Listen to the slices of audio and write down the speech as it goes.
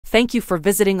Thank you for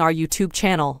visiting our YouTube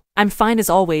channel. I'm fine as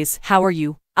always, how are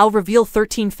you? I'll reveal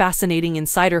 13 fascinating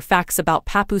insider facts about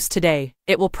Papoose today.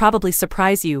 It will probably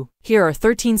surprise you. Here are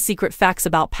 13 secret facts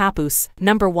about Papoose.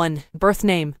 Number 1. Birth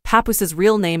name. Papoose's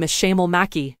real name is Shamal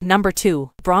Mackey. Number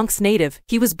 2. Bronx native.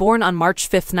 He was born on March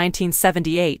 5,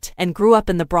 1978, and grew up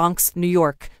in the Bronx, New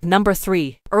York. Number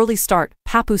 3. Early start.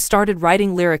 Papoose started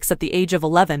writing lyrics at the age of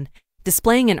 11.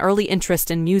 Displaying an early interest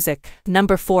in music.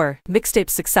 Number 4. Mixtape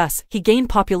success. He gained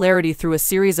popularity through a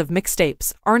series of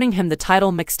mixtapes, earning him the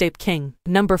title Mixtape King.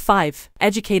 Number 5.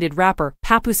 Educated rapper.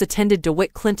 Papoose attended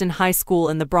DeWitt Clinton High School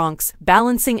in the Bronx,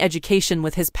 balancing education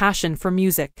with his passion for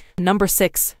music. Number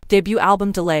 6. Debut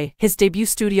album delay. His debut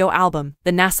studio album,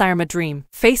 The Nasirma Dream,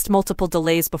 faced multiple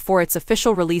delays before its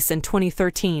official release in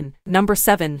 2013. Number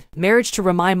 7. Marriage to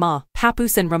Ramai Ma.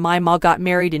 Papoose and Ramai Ma got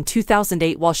married in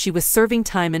 2008 while she was serving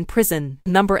time in prison.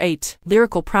 Number 8.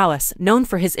 Lyrical prowess. Known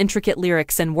for his intricate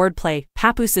lyrics and wordplay,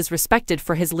 Papoose is respected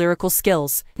for his lyrical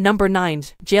skills. Number 9.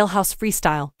 Jailhouse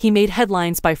freestyle. He made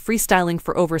headlines by freestyling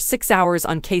for over 6 hours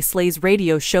on K-Slay's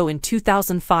radio show in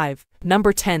 2005.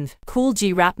 Number 10. Kool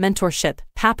G Rap mentorship.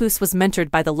 Papoose was mentored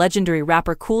by the legendary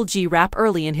rapper Kool G Rap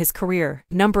early in his career.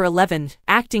 Number 11.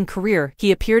 Acting career.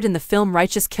 He appeared in the film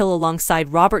Righteous Kill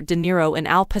alongside Robert De Niro and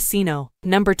Al Pacino.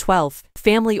 Number 12.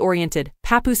 Family-oriented.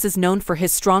 Papoose is known for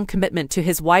his strong commitment to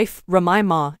his wife, Ramai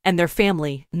Ma, and their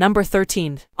family. Number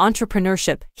 13.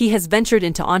 Entrepreneurship. He has ventured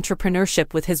into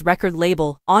entrepreneurship with his record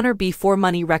label, Honor B4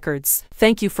 Money Records.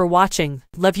 Thank you for watching.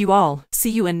 Love you all. See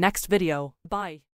you in next video. Bye.